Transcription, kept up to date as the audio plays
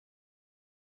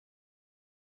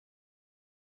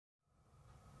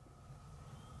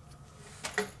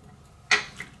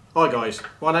Hi guys,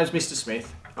 my name's Mr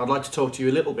Smith. I'd like to talk to you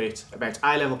a little bit about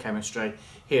A-level chemistry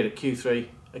here at Q3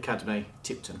 Academy,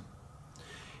 Tipton.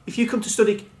 If you come to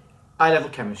study A-level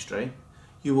chemistry,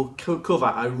 you will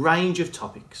cover a range of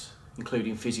topics,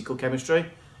 including physical chemistry,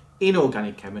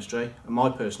 inorganic chemistry, and my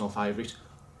personal favourite,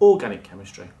 organic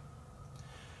chemistry.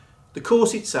 The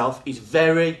course itself is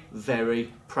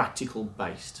very practical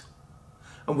based.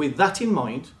 And with that in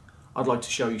mind, I'd like to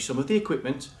show you some of the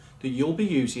equipment that you'll be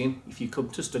using if you come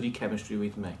to study chemistry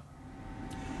with me.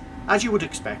 As you would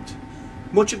expect,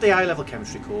 much of the A-level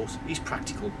chemistry course is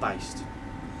practical based.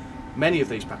 Many of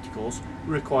these practicals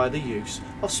require the use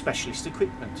of specialist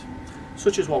equipment,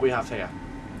 such as what we have here.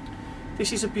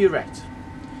 This is a burette.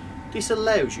 This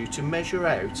allows you to measure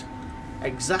out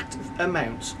exact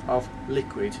amounts of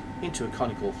liquid into a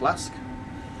conical flask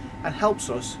and helps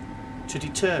us to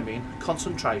determine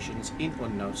concentrations in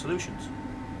unknown solutions.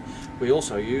 We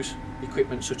also use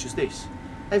equipment such as this,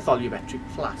 a volumetric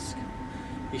flask.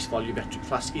 This volumetric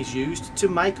flask is used to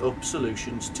make up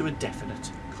solutions to a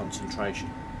definite concentration.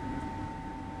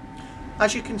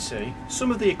 As you can see,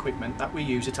 some of the equipment that we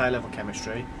use at A-level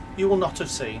chemistry you will not have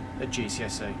seen at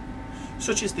GCSE,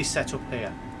 such as this setup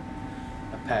here,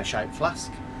 a pear-shaped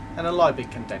flask and a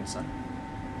Liebig condenser.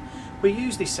 We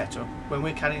use this setup when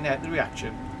we're carrying out the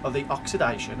reaction of the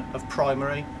oxidation of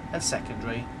primary and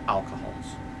secondary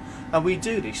alcohols. And we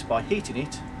do this by heating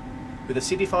it with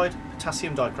acidified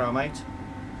potassium dichromate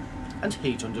and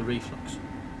heat under reflux.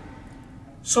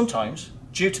 Sometimes,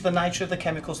 due to the nature of the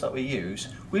chemicals that we use,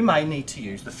 we may need to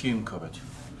use the fume cupboard.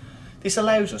 This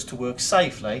allows us to work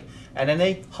safely and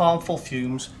any harmful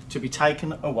fumes to be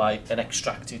taken away and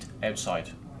extracted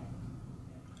outside.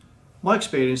 My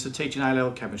experience of teaching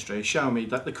A-level chemistry has shown me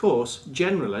that the course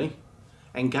generally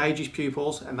engages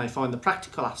pupils and they find the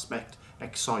practical aspect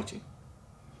exciting.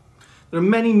 There are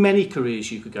many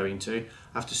careers you could go into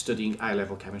after studying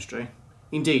A-level chemistry.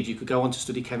 Indeed, you could go on to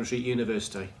study chemistry at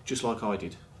university, just like I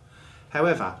did.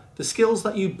 However, the skills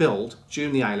that you build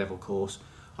during the A-level course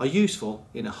are useful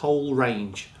in a whole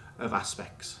range of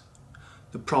aspects.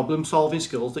 The problem-solving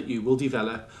skills that you will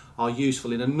develop are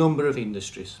useful in a number of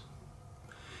industries.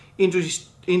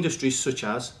 Industries such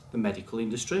as the medical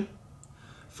industry,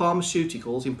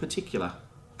 pharmaceuticals in particular,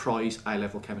 prize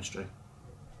A-level chemistry.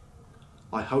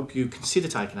 I hope you consider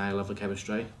taking A-level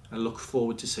chemistry and look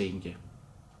forward to seeing you.